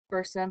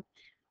versa.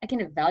 I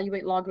can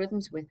evaluate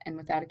logarithms with and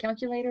without a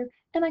calculator,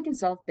 and I can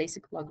solve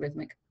basic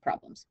logarithmic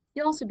problems.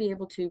 You'll also be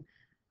able to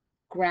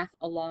graph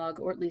a log,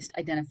 or at least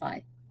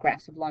identify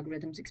graphs of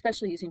logarithms,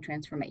 especially using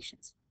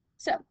transformations.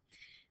 So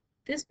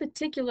this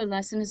particular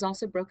lesson is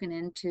also broken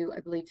into, I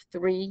believe,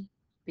 three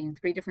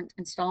different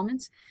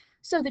installments,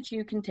 so that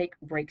you can take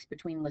breaks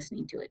between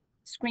listening to it.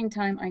 Screen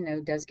time, I know,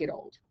 does get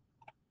old.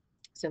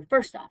 So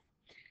first off,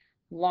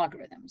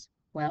 logarithms.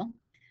 Well,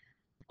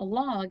 a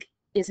log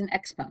is an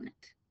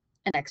exponent.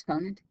 An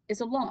exponent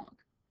is a log.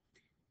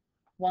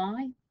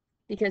 Why?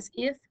 Because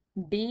if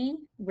b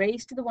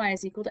raised to the y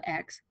is equal to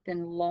x,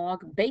 then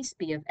log base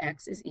b of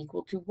x is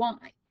equal to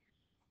y.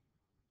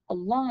 A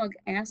log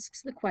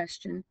asks the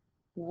question,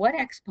 what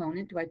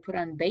exponent do I put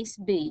on base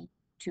b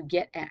to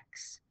get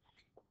x?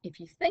 If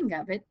you think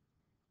of it,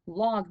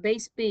 log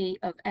base b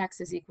of x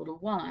is equal to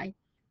y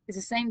is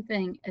the same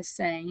thing as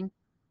saying,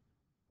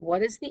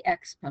 what is the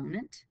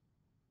exponent?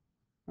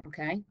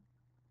 Okay,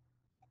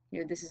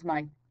 here, this is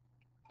my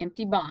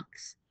empty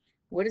box.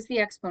 What is the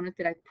exponent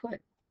that I put?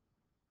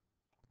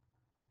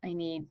 I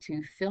need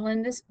to fill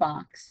in this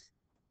box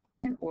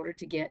in order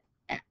to get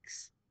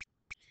x.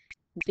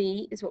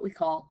 B is what we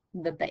call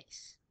the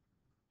base.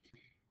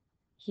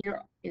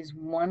 Here is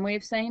one way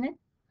of saying it,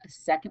 a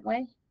second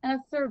way, and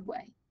a third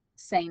way,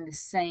 saying the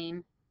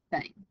same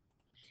thing.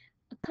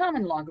 A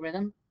common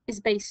logarithm is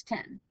base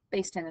 10.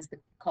 Base 10 is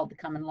called the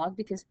common log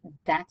because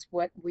that's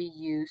what we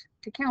use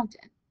to count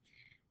in.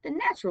 The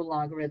natural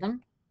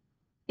logarithm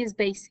is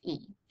base e.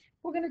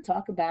 We're going to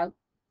talk about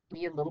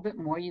e a little bit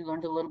more. You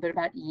learned a little bit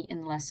about e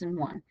in lesson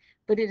 1,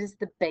 but it is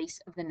the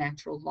base of the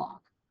natural log.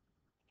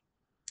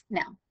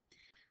 Now,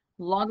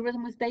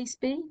 logarithm with base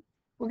b,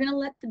 we're going to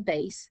let the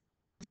base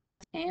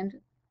and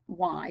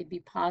y be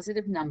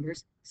positive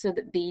numbers so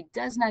that b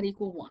does not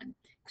equal 1.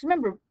 Because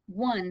remember,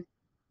 1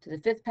 to the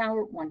 5th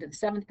power, 1 to the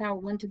 7th power,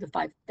 1 to the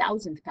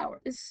 5,000th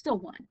power is still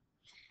 1.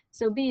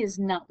 So b is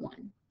not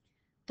 1.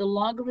 The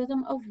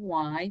logarithm of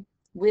y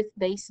with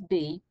base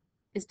b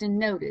is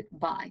denoted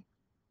by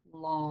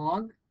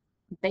log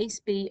base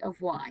b of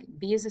y.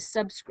 B is a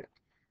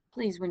subscript.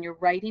 Please, when you're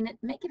writing it,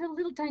 make it a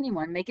little tiny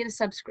one. Make it a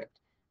subscript.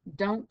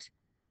 Do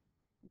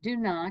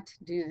not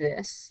do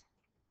this.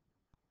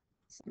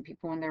 Some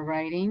people when they're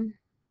writing.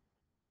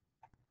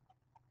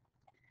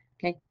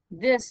 Okay,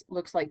 this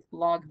looks like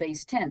log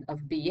base 10 of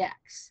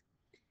bx.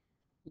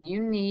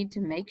 You need to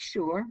make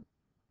sure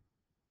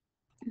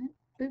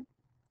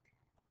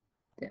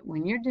that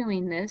when you're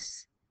doing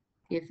this,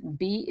 if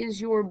b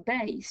is your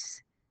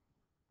base,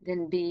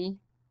 then b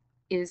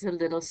is a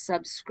little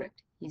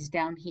subscript. He's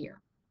down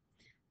here.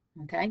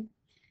 Okay,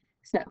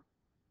 so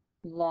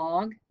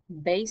log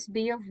base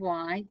b of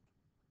y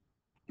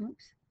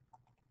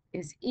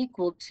is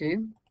equal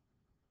to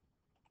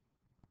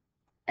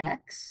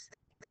x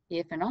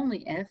if and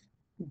only if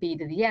b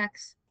to the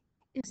x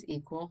is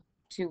equal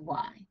to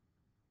y.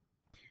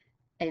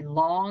 A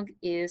log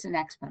is an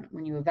exponent.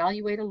 When you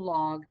evaluate a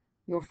log,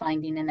 you're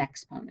finding an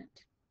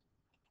exponent.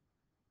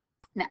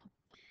 Now,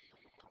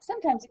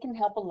 sometimes it can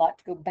help a lot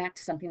to go back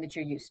to something that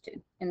you're used to,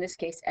 in this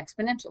case,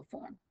 exponential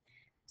form.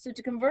 So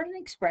to convert an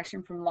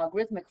expression from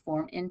logarithmic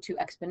form into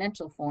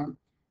exponential form,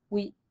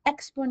 we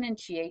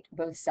exponentiate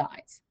both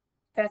sides.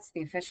 That's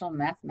the official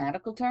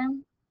mathematical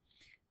term.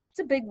 It's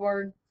a big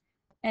word,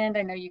 and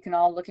I know you can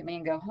all look at me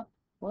and go, huh,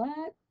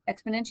 what?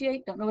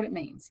 Exponentiate? Don't know what it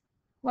means.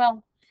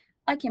 Well,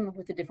 I came up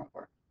with a different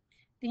word.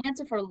 The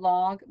answer for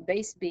log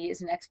base b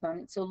is an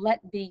exponent, so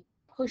let b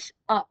push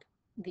up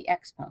the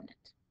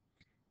exponent.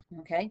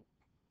 Okay,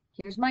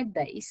 here's my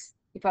base.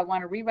 If I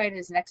want to rewrite it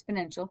as an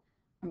exponential,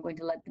 I'm going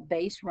to let the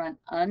base run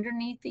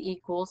underneath the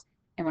equals,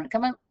 and when it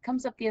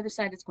comes up the other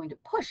side, it's going to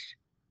push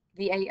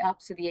the a up,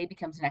 so the a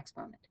becomes an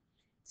exponent.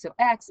 So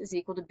x is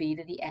equal to b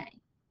to the a.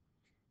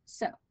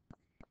 So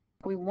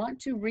we want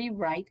to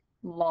rewrite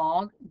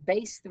log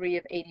base 3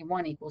 of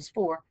 81 equals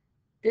 4.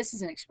 This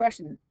is an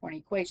expression or an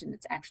equation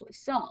that's actually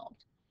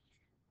solved.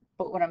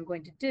 But what I'm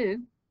going to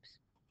do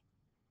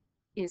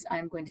is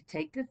I'm going to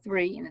take the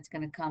 3, and it's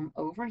going to come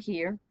over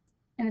here,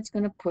 and it's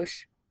going to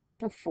push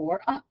the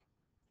 4 up.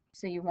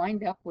 So you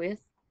wind up with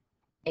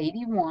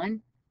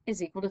 81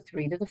 is equal to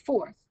 3 to the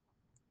 4th.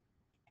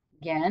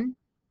 Again,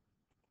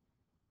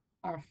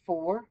 our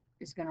 4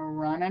 is going to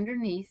run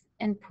underneath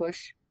and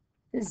push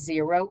the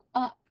 0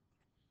 up.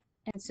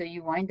 And so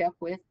you wind up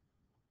with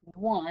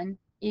 1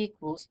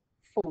 equals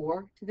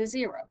 4 to the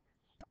 0.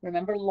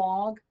 Remember,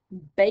 log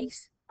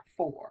base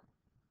 4.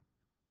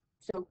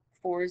 So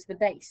 4 is the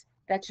base.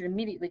 That should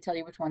immediately tell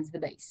you which one's the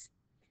base.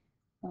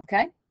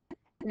 Okay?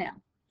 Now,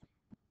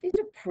 these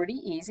are pretty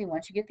easy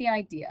once you get the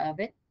idea of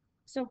it.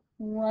 So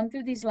run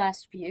through these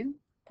last few,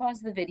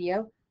 pause the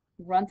video,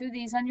 run through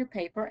these on your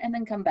paper, and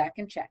then come back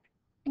and check.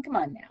 And come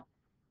on now.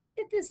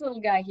 If this little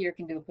guy here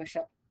can do a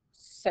push-up,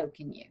 so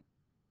can you.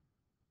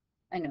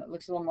 I know it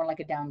looks a little more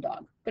like a down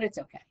dog, but it's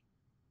okay.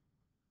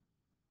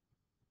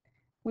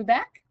 We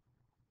back?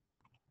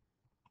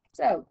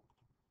 So,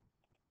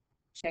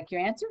 check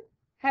your answer.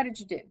 How did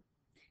you do?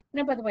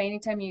 Now, by the way,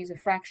 anytime you use a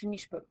fraction, you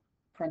should put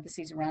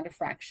parentheses around a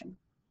fraction.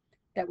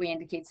 That way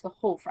indicates the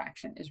whole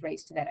fraction is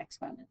raised to that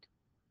exponent.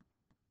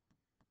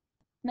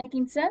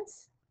 Making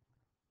sense?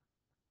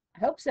 I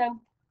hope so.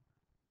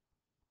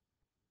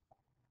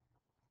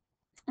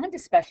 On to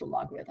special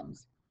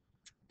logarithms.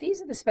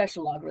 These are the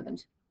special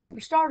logarithms. For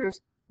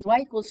starters, y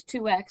equals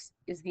 2x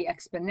is the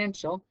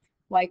exponential.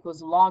 Y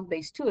equals log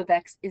base 2 of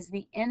x is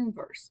the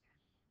inverse.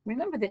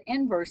 Remember that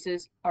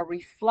inverses are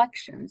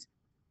reflections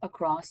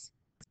across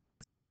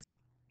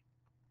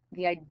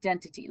the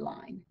identity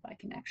line. If I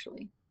can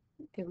actually,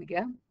 there we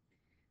go.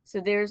 So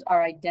there's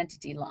our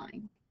identity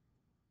line.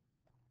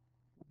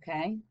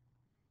 Okay,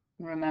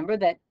 and remember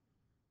that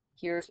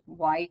here's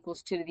y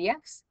equals 2 to the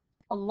x.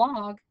 A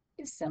log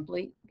is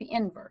simply the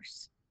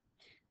inverse.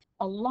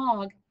 A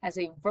log has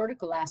a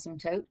vertical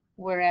asymptote,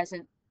 whereas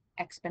an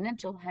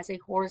exponential has a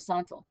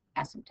horizontal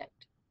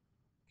asymptote.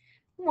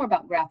 More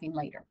about graphing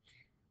later.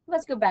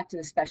 Let's go back to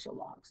the special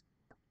logs.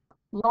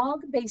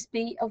 Log base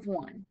b of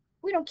 1.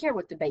 We don't care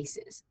what the base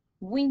is.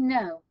 We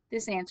know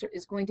this answer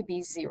is going to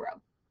be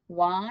 0.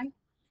 Why?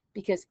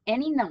 Because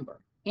any number,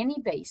 any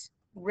base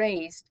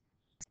raised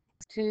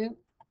to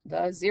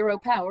the 0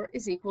 power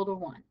is equal to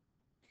 1.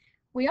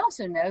 We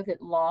also know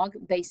that log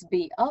base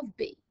b of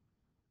b.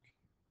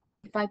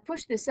 If I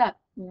push this up,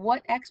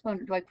 what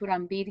exponent do I put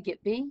on b to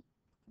get b?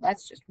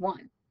 That's just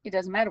 1. It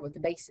doesn't matter what the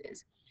base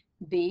is.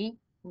 b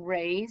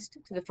raised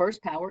to the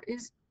first power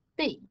is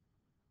b.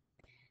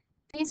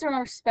 These are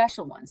our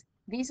special ones.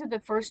 These are the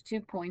first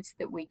 2 points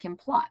that we can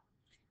plot.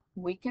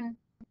 We can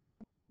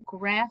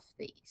graph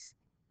these,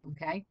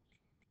 okay?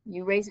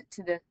 You raise it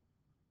to the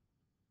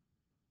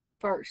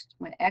first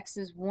when x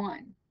is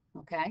 1,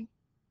 okay?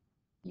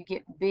 You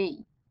get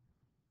b.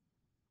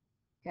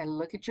 You got to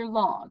look at your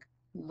log.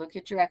 Look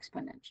at your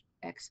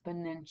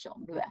exponential.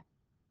 Blah.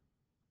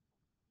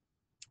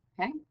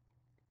 Okay?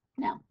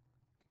 Now,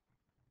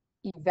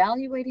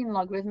 evaluating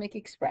logarithmic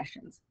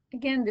expressions.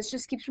 Again, this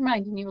just keeps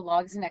reminding you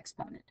log is an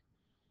exponent.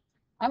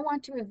 I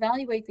want to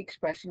evaluate the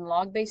expression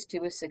log base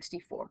 2 is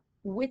 64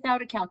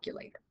 without a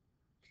calculator.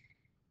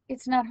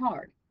 It's not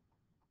hard.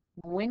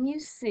 When you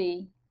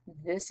see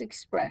this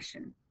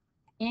expression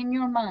in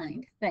your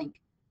mind,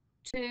 think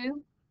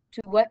 2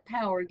 to what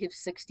power gives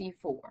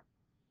 64?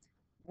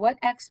 What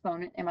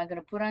exponent am I going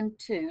to put on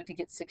 2 to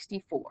get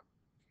 64?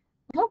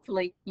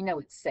 Hopefully, you know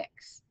it's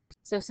 6.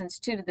 So since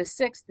 2 to the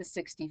 6th is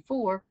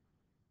 64,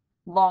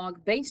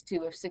 log base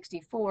 2 of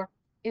 64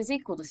 is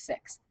equal to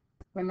 6.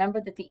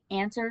 Remember that the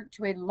answer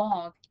to a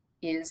log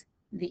is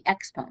the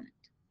exponent.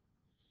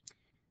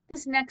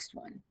 This next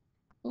one,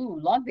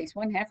 log base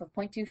 1/2 of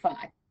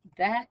 0.25.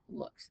 That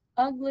looks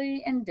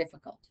ugly and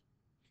difficult,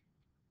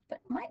 but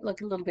might look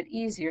a little bit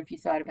easier if you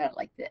thought about it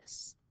like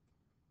this.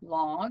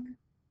 Log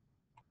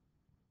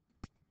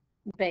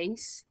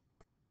base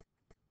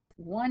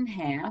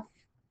 1/2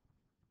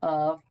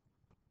 of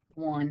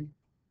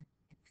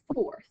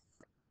 1/4.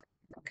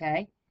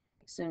 Okay,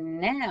 so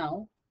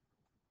now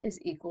is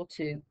equal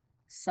to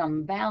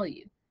some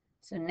value.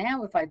 So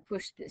now if I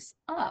push this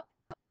up,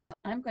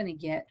 I'm going to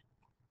get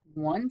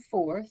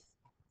 1/4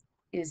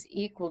 is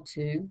equal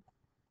to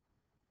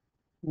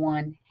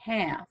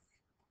 1/2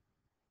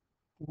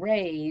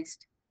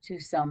 raised to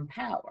some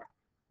power.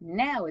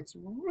 Now it's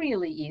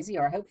really easy,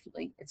 or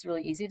hopefully it's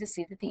really easy to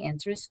see that the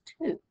answer is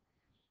 2.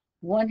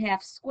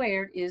 1/2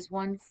 squared is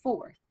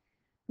 1/4.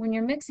 When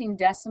you're mixing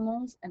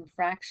decimals and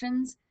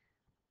fractions,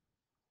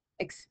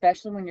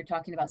 especially when you're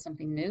talking about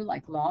something new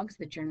like logs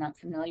that you're not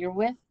familiar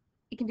with,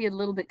 it can be a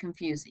little bit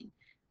confusing.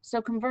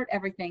 So convert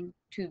everything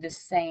to the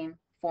same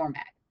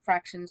format,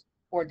 fractions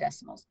or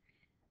decimals.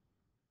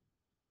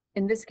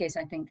 In this case,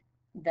 I think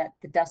that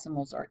the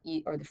decimals are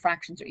or the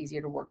fractions are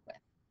easier to work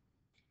with.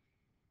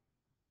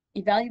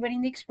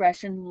 Evaluating the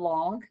expression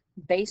log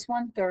base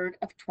 1/3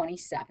 of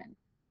 27.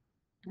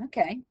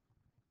 Okay,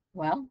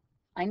 well,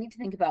 I need to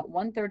think about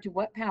 1/3 to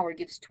what power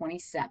gives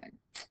 27.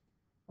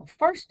 Well,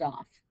 first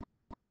off,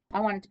 I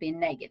want it to be a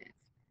negative.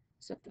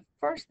 So the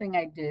first thing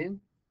I do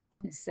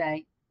is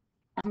say,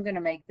 I'm going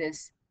to make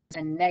this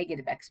a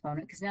negative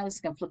exponent, because now this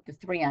is going to flip the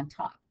 3 on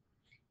top.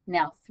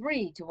 Now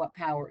 3 to what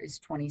power is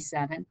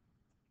 27?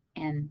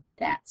 And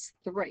that's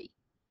 3.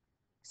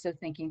 So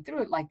thinking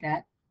through it like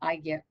that, I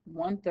get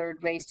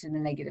 1/3 raised to the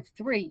negative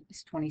 3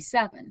 is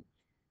 27.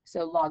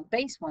 So log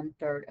base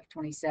 1/3 of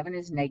 27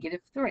 is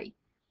negative 3.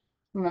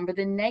 Remember,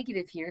 the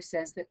negative here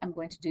says that I'm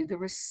going to do the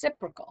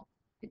reciprocal.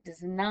 It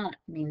does not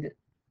mean that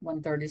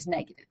 1/3 is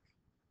negative.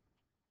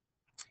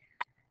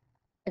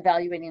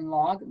 Evaluating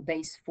log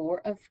base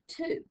 4 of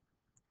 2.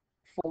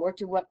 4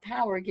 to what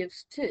power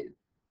gives 2?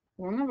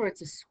 Remember,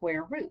 it's a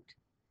square root.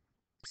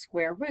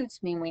 Square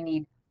roots mean we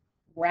need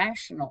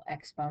rational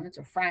exponents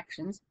or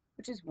fractions,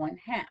 which is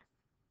 1/2.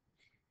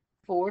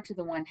 4 to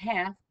the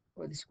 1/2,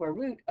 or the square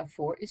root of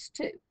 4, is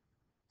 2.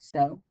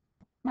 So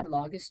my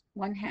log is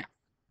 1/2.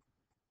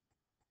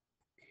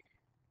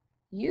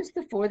 Use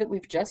the 4 that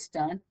we've just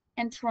done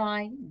and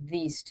try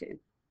these two.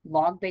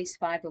 Log base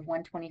 5 of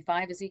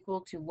 125 is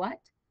equal to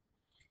what?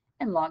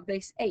 And log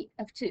base 8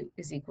 of 2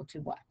 is equal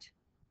to what?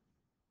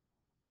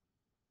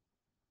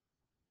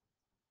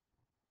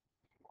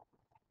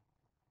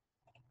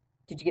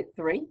 Did you get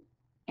 3?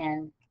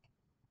 And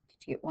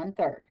did you get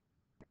 1/3?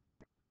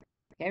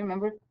 Okay,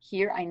 remember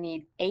here I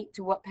need 8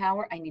 to what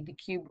power? I need the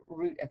cube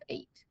root of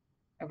 8.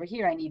 Over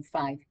here I need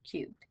 5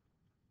 cubed.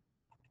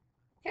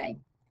 Okay,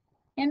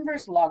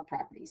 inverse log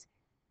properties.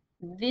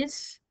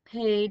 This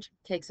page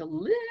takes a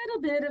little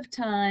bit of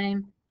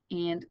time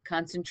and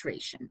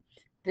concentration.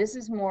 This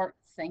is more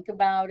think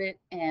about it,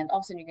 and all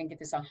of a sudden you're going to get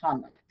this aha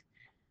moment.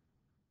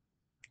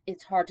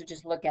 It's hard to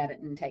just look at it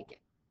and take it.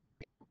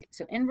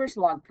 So inverse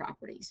log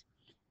properties.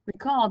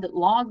 Recall that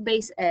log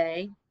base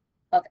a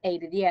of a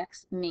to the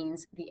x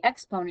means the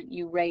exponent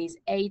you raise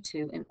a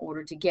to in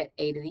order to get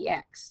a to the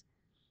x.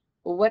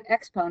 Well, what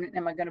exponent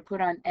am I going to put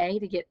on a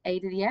to get a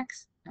to the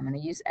x? I'm going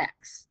to use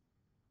x.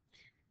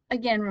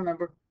 Again,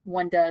 remember,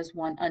 one does,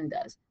 one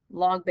undoes.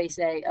 Log base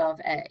a of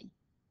a.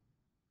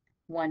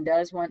 One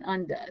does, one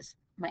undoes.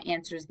 My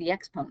answer is the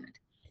exponent.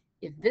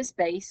 If this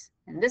base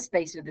and this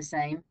base are the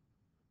same,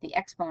 the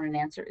exponent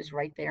answer is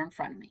right there in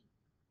front of me.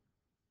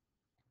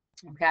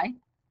 Okay?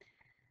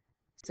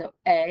 So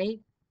a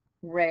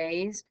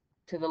raised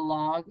to the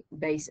log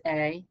base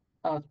a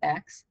of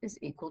x is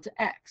equal to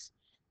x.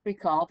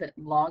 Recall that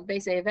log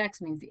base a of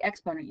x means the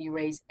exponent you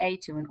raise a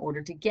to in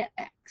order to get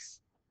x.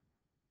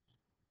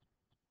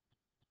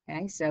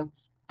 Okay, so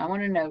I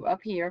want to know up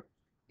here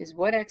is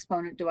what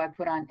exponent do I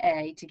put on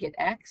a to get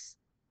x?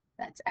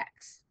 That's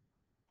x.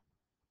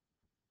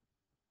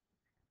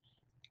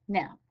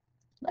 Now,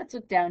 let's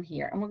look down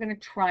here, and we're going to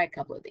try a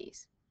couple of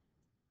these.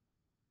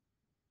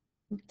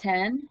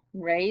 10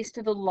 raised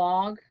to the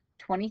log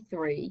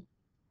 23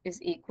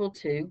 is equal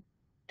to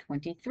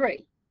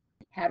 23.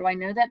 How do I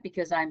know that?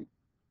 Because I've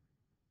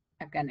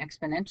got an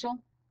exponential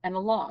and a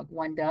log.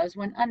 One does,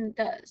 one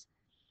undoes.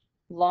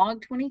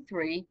 Log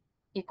 23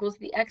 equals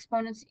the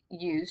exponents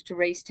used to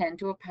raise 10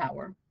 to a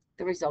power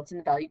that results in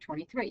the value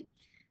 23.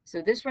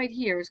 So this right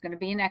here is going to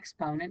be an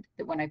exponent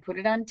that when I put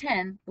it on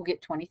 10, we'll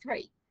get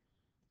 23.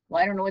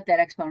 Well, I don't know what that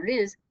exponent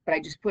is, but I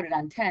just put it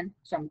on 10,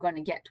 so I'm going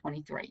to get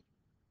 23.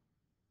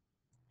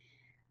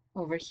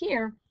 Over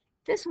here,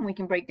 this one we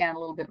can break down a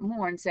little bit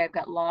more and say I've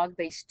got log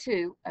base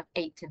 2 of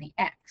 8 to the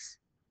x.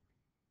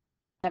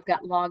 I've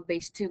got log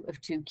base 2 of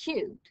 2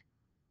 cubed.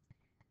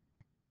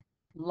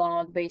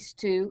 Log base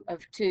 2 of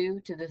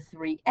 2 to the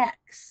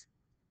 3x.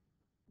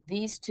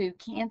 These two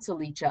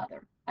cancel each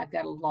other. I've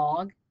got a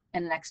log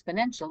and an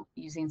exponential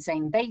using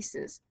same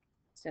bases,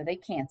 so they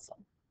cancel.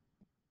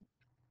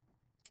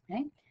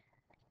 Okay,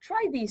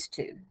 try these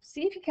two.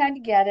 See if you kind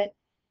of get it.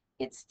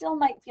 It still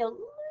might feel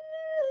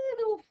a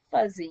little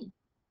fuzzy,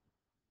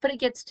 but it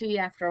gets to you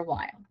after a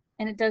while.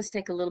 And it does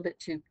take a little bit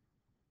to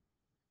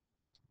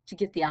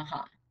get the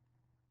aha.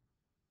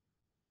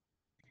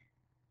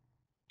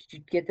 Did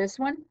you get this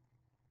one?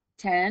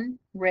 10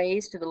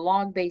 raised to the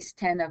log base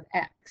 10 of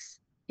x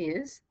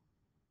is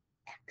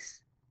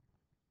x.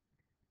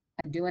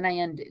 Undo and I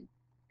undo.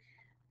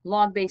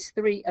 Log base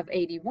 3 of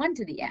 81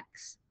 to the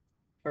x.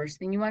 First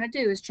thing you want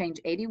to do is change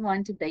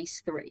 81 to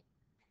base 3.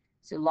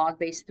 So log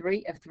base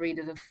 3 of 3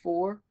 to the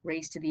 4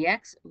 raised to the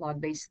x,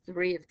 log base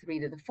 3 of 3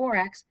 to the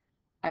 4x.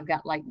 I've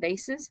got like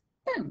bases.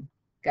 Boom,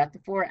 got the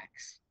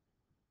 4x.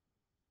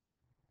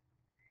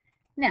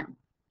 Now,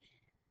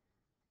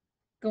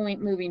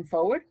 moving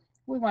forward,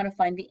 we want to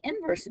find the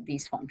inverse of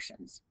these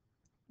functions.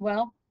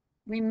 Well,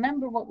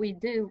 remember what we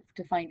do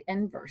to find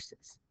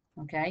inverses,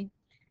 okay?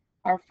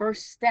 Our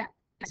first step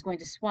is going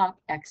to swap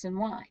x and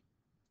y.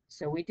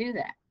 So we do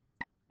that.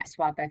 I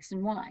swap x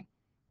and y.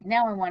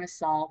 Now I want to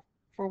solve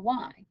for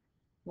y.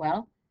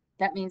 Well,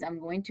 that means I'm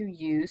going to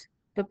use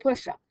the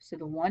push-up. So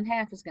the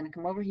 1/2 is going to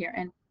come over here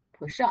and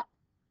push up.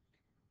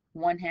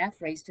 1/2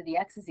 raised to the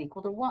x is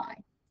equal to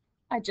y.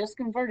 I just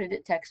converted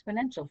it to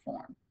exponential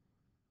form.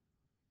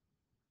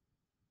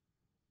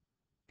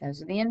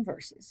 Those are the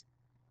inverses.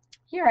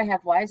 Here I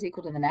have y is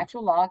equal to the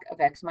natural log of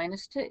x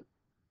minus 2.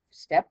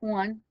 Step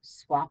 1,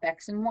 swap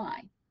x and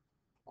y.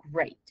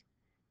 Great.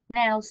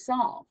 Now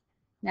solve.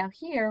 Now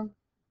here,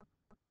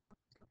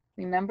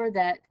 remember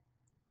that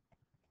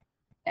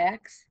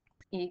x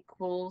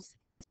equals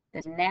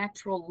the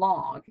natural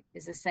log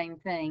is the same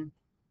thing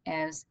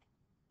as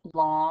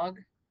log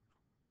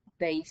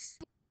base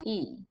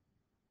e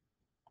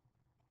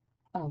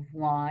of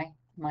y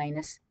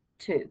minus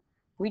 2.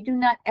 We do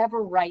not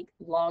ever write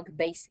log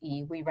base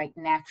e, we write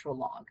natural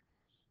log.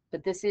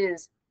 But this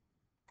is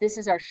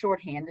our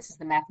shorthand. This is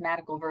the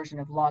mathematical version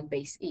of log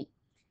base e.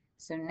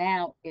 So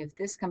now if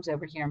this comes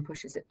over here and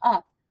pushes it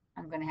up,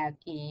 I'm going to have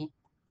e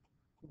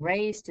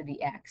raised to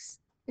the x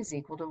is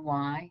equal to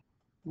y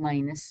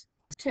minus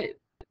 2.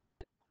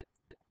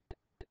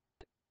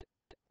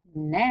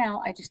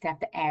 Now I just have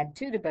to add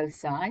 2 to both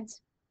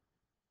sides,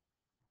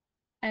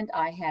 and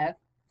I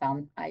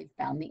found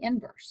the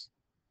inverse.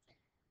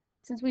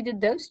 Since we did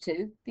those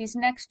two, these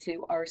next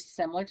two are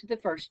similar to the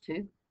first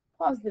two.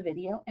 Pause the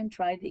video and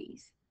try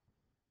these.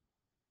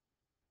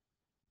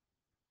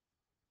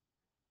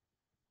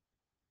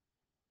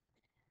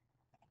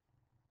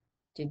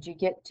 Did you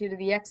get 2 to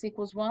the x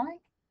equals y?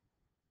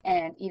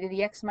 And e to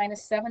the x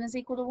minus 7 is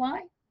equal to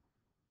y?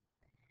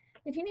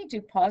 If you need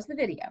to, pause the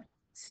video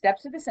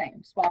Steps are the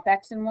same. Swap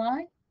x and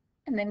y,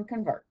 and then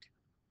convert.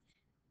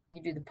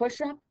 You do the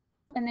push-up,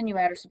 and then you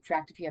add or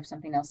subtract if you have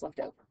something else left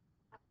over.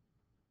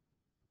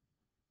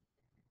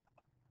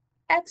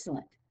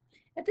 Excellent.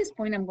 At this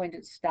point, I'm going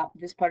to stop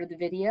this part of the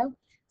video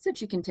so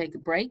that you can take a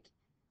break.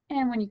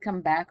 And when you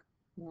come back,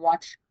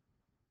 watch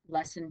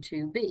lesson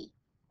 2B,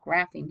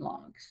 graphing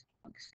logs.